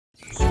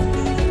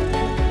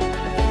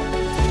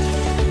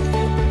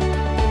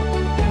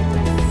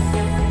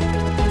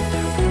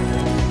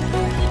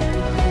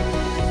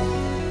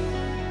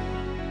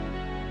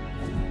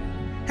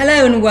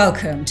and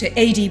welcome to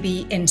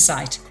ADB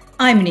Insight.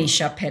 I'm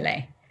Nisha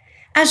Pillay.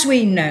 As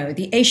we know,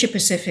 the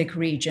Asia-Pacific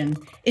region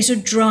is a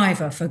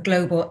driver for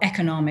global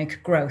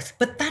economic growth,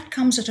 but that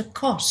comes at a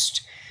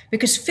cost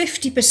because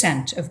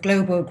 50% of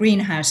global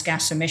greenhouse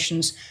gas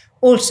emissions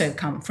also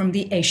come from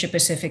the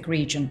Asia-Pacific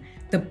region,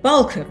 the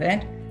bulk of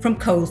it from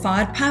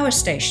coal-fired power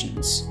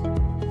stations.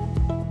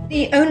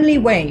 The only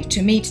way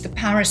to meet the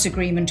Paris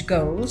Agreement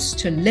goals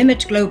to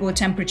limit global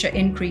temperature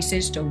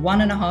increases to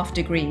 1.5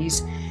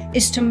 degrees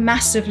is to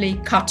massively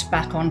cut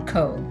back on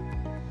coal.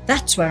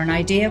 That's where an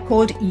idea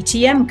called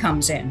ETM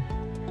comes in.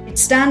 It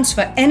stands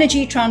for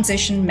Energy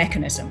Transition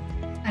Mechanism,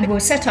 and it will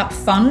set up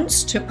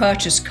funds to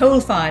purchase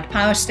coal-fired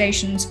power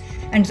stations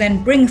and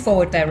then bring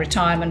forward their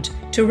retirement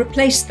to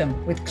replace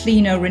them with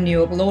cleaner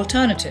renewable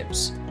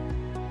alternatives.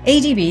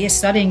 ADB is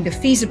studying the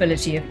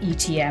feasibility of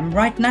ETM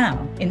right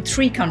now in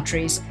 3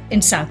 countries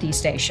in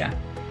Southeast Asia.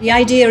 The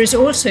idea is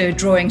also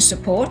drawing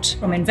support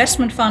from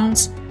investment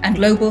funds and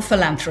global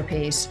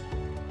philanthropies.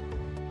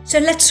 So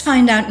let's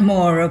find out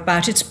more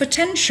about its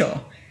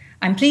potential.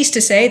 I'm pleased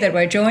to say that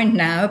we're joined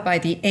now by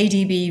the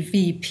ADB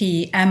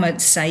VP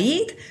Ahmed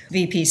Saeed.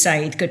 VP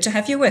Saeed, good to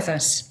have you with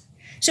us.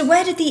 So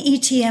where did the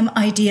ETM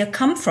idea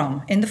come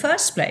from in the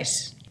first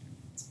place?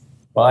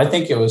 Well, I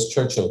think it was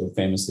Churchill who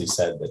famously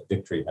said that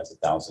victory has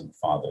 1,000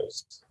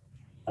 fathers.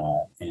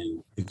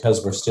 And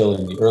because we're still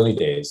in the early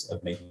days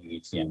of making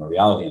ETM a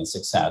reality and a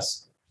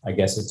success, I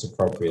guess it's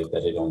appropriate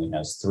that it only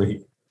has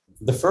 3.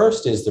 The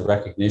first is the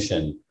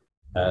recognition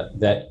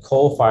that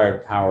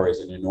coal-fired power is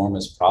an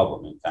enormous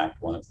problem. In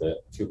fact, one of the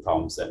few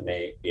problems that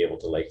may be able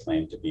to lay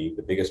claim to be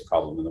the biggest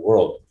problem in the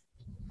world.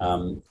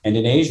 And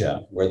in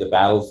Asia, where the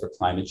battle for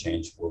climate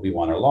change will be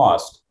won or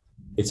lost,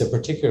 it's a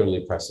particularly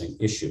pressing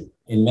issue.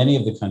 In many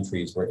of the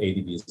countries where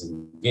ADB is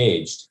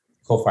engaged,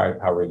 coal-fired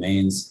power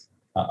remains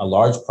a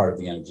large part of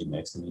the energy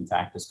mix and in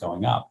fact is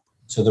going up.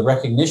 So the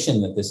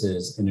recognition that this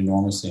is an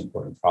enormously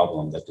important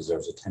problem that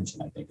deserves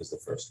attention, I think, is the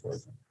first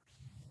origin.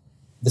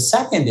 The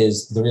second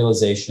is the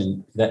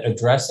realization that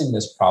addressing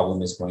this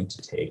problem is going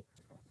to take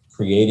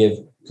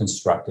creative,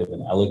 constructive,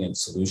 and elegant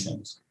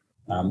solutions.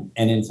 And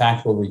in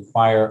fact, will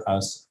require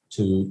us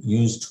to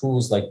use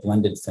tools like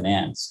blended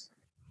finance,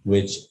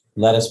 which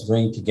let us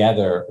bring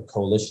together a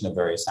coalition of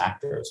various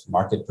actors,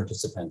 market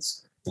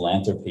participants,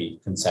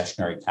 philanthropy,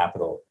 concessionary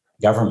capital,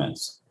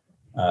 governments,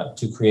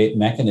 to create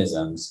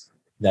mechanisms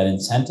that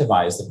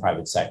incentivize the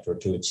private sector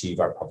to achieve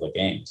our public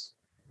aims.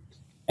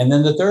 And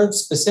then the third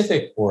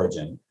specific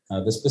origin,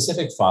 the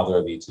specific father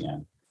of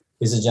ETM,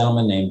 is a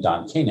gentleman named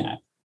Don Kanak,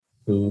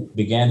 who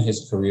began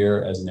his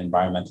career as an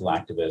environmental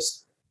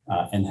activist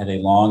and had a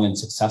long and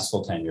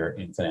successful tenure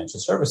in financial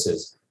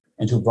services,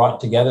 and who brought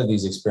together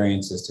these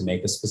experiences to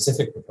make a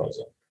specific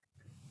proposal.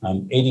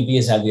 ADB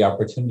has had the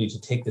opportunity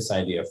to take this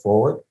idea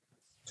forward,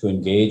 to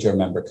engage our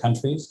member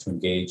countries, to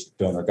engage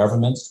donor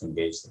governments, to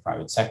engage the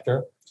private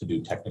sector, to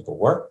do technical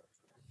work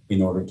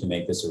in order to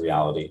make this a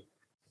reality.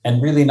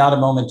 And really not a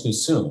moment too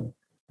soon,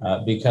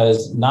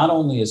 because not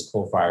only is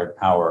coal-fired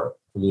power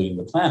polluting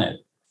the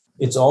planet,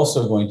 it's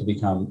also going to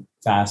become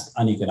fast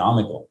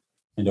uneconomical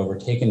and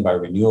overtaken by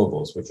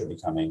renewables, which are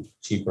becoming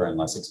cheaper and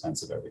less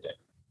expensive every day.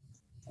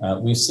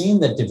 We've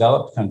seen that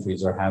developed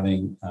countries are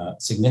having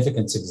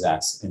significant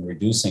success in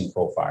reducing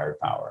coal-fired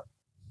power.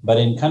 But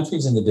in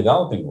countries in the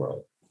developing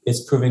world,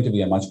 it's proving to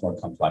be a much more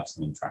complex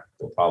and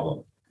intractable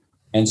problem.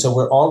 And so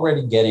we're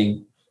already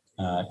getting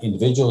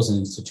individuals and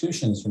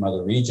institutions from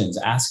other regions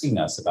asking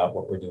us about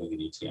what we're doing in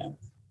ETM.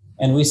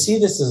 And we see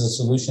this as a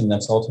solution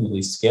that's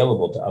ultimately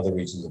scalable to other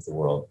regions of the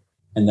world,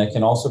 and that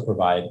can also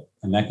provide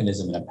a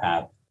mechanism and a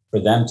path for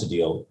them to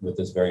deal with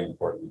this very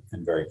important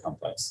and very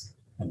complex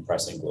and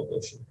pressing global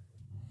issue.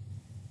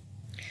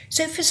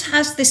 So if this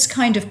has this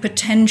kind of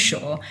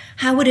potential,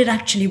 how would it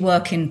actually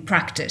work in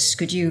practice?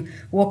 Could you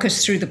walk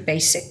us through the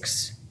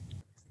basics?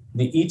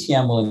 The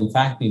ETM will in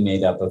fact be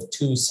made up of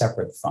 2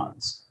 separate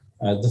funds.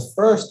 The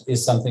first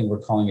is something we're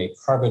calling a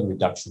carbon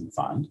reduction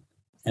fund,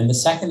 and the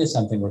second is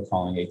something we're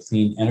calling a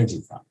clean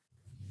energy fund.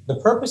 The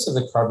purpose of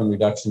the carbon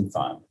reduction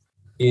fund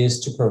is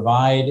to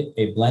provide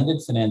a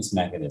blended finance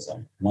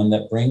mechanism, one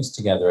that brings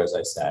together, as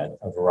I said,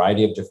 a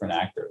variety of different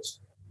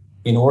actors,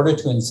 in order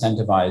to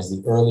incentivize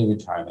the early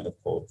retirement of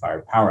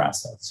coal-fired power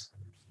assets.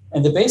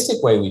 And the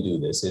basic way we do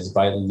this is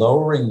by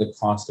lowering the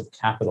cost of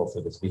capital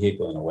for this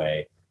vehicle in a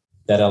way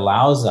that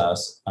allows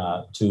us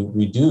to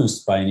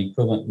reduce by an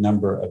equivalent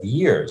number of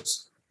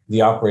years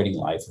the operating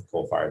life of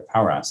coal-fired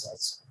power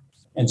assets.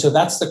 And so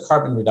that's the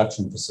carbon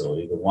reduction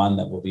facility, the one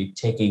that will be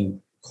taking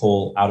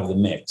coal out of the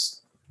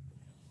mix.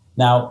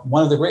 Now,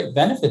 one of the great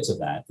benefits of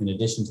that, in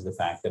addition to the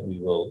fact that we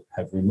will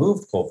have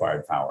removed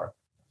coal-fired power,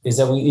 is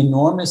that we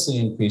enormously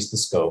increase the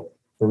scope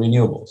for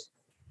renewables.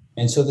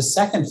 And so the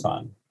second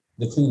fund,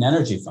 the Clean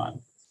Energy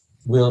Fund,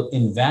 will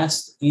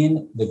invest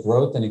in the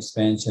growth and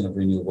expansion of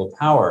renewable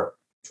power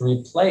to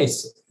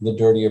replace the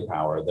dirtier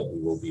power that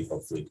we will be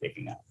hopefully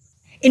taking out.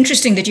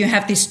 Interesting that you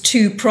have this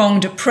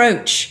 2-pronged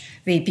approach,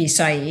 VP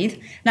Saeed.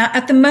 Now,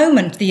 at the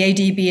moment, the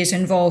ADB is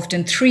involved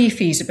in 3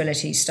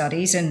 feasibility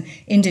studies in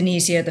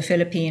Indonesia, the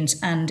Philippines,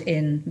 and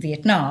in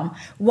Vietnam.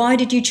 Why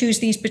did you choose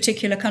these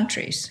particular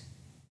countries?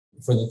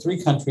 For the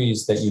 3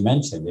 countries that you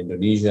mentioned,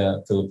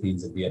 Indonesia,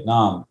 Philippines, and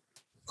Vietnam,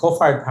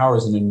 coal-fired power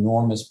is an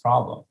enormous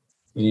problem.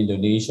 In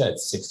Indonesia,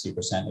 it's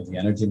 60% of the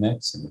energy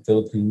mix. In the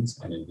Philippines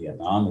and in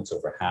Vietnam, it's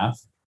over half.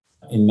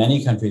 In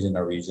many countries in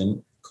our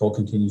region, coal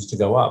continues to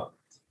go up.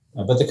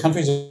 But the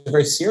countries are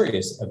very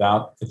serious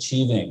about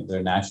achieving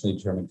their nationally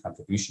determined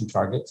contribution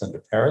targets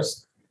under Paris.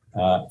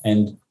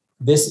 And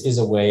this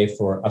is a way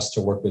for us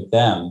to work with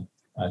them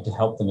to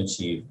help them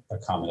achieve a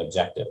common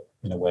objective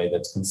in a way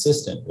that's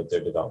consistent with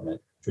their development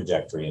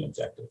trajectory and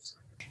objectives.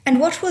 And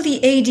what will the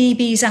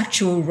ADB's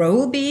actual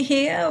role be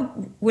here?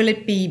 Will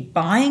it be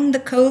buying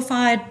the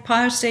coal-fired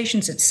power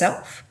stations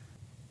itself?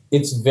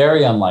 It's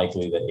very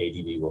unlikely that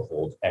ADB will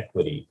hold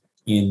equity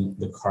in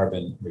the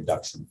carbon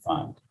reduction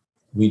fund.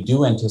 We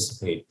do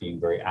anticipate being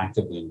very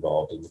actively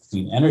involved in the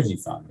clean energy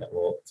fund that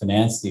will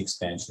finance the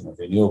expansion of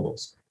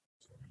renewables.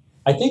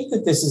 I think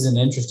that this is an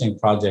interesting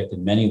project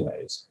in many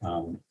ways.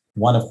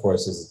 One, of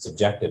course, is its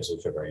objectives,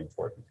 which are very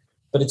important.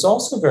 But it's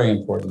also very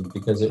important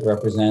because it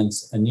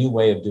represents a new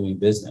way of doing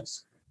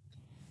business.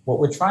 What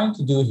we're trying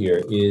to do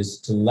here is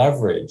to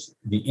leverage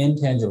the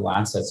intangible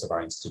assets of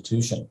our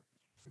institution,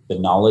 the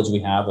knowledge we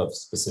have of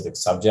specific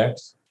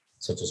subjects,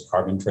 such as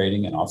carbon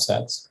trading and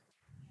offsets,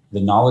 the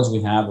knowledge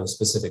we have of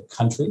specific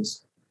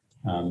countries,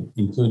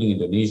 including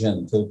Indonesia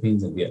and the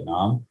Philippines and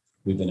Vietnam.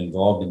 We've been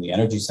involved in the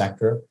energy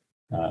sector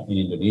in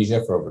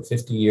Indonesia for over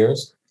 50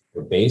 years.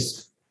 We're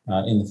based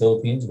in the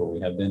Philippines, where we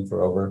have been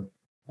for over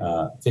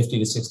 50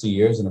 to 60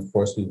 years. And of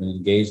course, we've been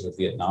engaged with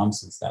Vietnam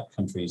since that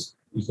country's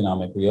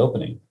economic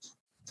reopening.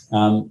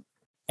 And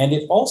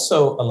it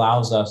also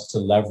allows us to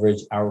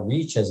leverage our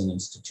reach as an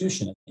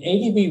institution.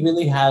 ADB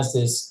really has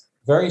this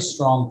very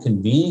strong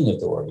convening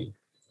authority,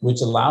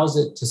 which allows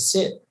it to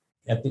sit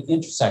at the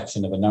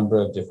intersection of a number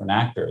of different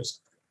actors.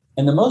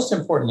 And the most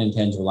important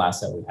intangible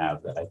asset we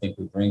have that I think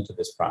we bring to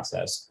this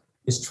process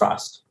is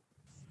trust.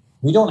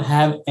 We don't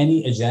have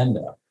any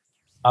agenda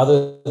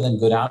other than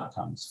good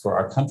outcomes for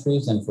our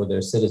countries and for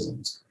their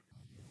citizens.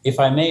 If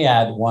I may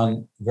add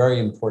one very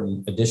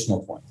important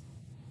additional point,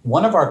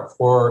 one of our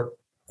core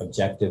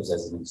objectives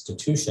as an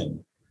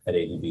institution at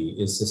ADB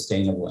is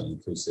sustainable and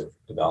inclusive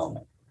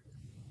development.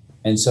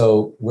 And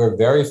so we're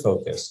very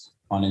focused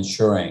on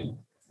ensuring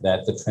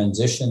that the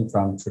transition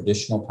from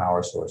traditional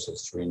power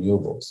sources to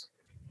renewables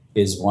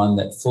is one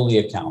that fully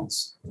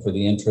accounts for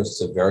the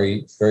interests of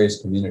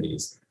various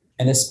communities,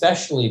 and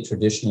especially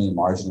traditionally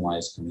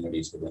marginalized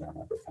communities within our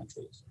member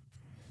countries.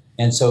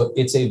 And so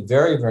it's a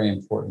very, very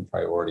important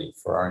priority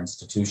for our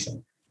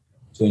institution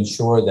to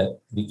ensure that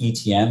the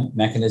ETM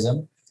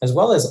mechanism, as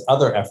well as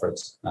other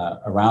efforts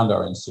around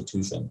our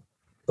institution,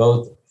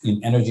 both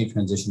in energy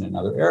transition and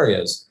other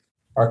areas,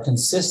 are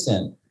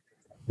consistent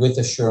with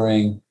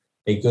assuring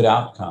a good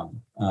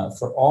outcome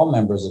for all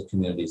members of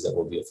communities that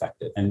will be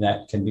affected, and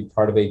that can be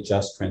part of a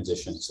just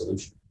transition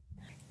solution.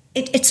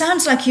 It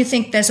sounds like you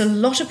think there's a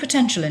lot of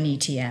potential in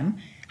ETM.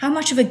 How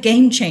much of a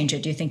game changer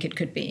do you think it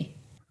could be?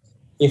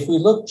 If we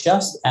look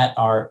just at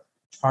our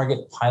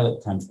target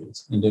pilot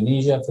countries,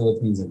 Indonesia,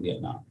 Philippines, and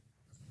Vietnam,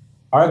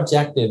 our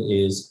objective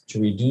is to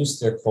reduce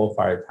their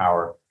coal-fired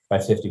power by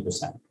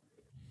 50%.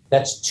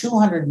 That's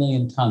 200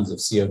 million tons of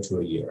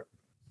CO2 a year,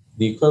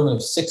 the equivalent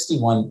of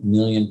 61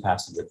 million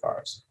passenger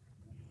cars.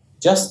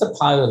 Just the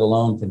pilot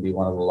alone can be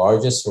one of the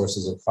largest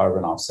sources of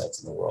carbon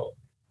offsets in the world.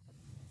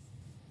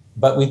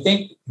 But we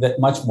think that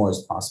much more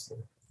is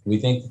possible. We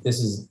think that this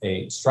is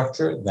a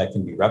structure that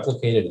can be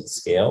replicated and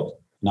scaled,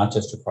 not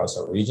just across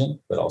our region,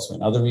 but also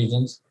in other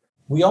regions.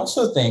 We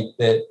also think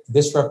that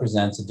this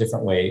represents a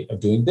different way of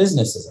doing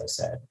business, as I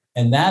said.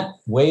 And that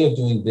way of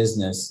doing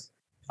business,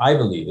 I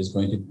believe, is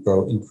going to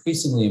grow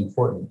increasingly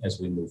important as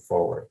we move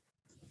forward.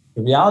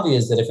 The reality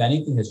is that if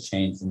anything has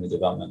changed in the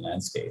development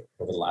landscape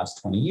over the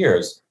last 20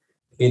 years,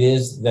 it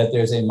is that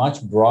there's a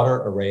much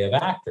broader array of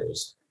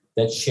actors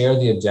that share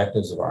the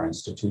objectives of our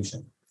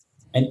institution.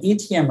 And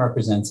ETM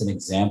represents an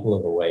example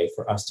of a way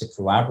for us to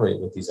collaborate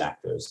with these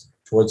actors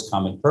towards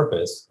common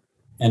purpose,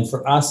 and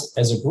for us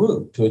as a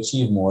group to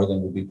achieve more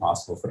than would be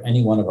possible for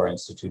any one of our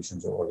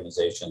institutions or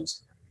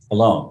organizations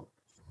alone.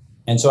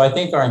 And so I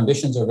think our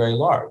ambitions are very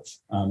large.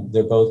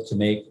 They're both to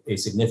make a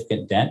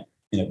significant dent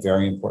in a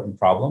very important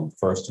problem,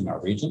 first in our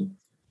region,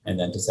 and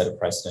then to set a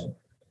precedent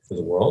for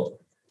the world,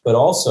 but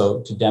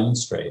also to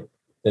demonstrate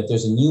that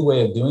there's a new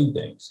way of doing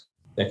things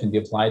that can be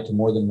applied to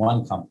more than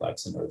one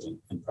complex and urgent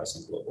and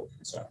pressing global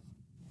concern.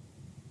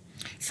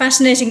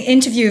 Fascinating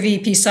interview,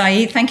 VP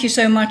Saeed. Thank you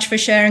so much for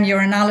sharing your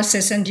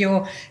analysis and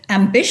your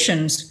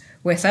ambitions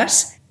with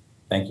us.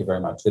 Thank you very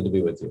much. Good to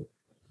be with you.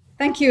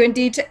 Thank you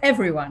indeed to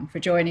everyone for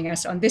joining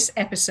us on this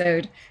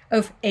episode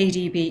of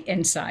ADB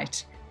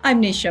Insight.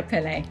 I'm Nisha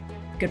Pillay.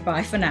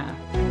 Goodbye for now.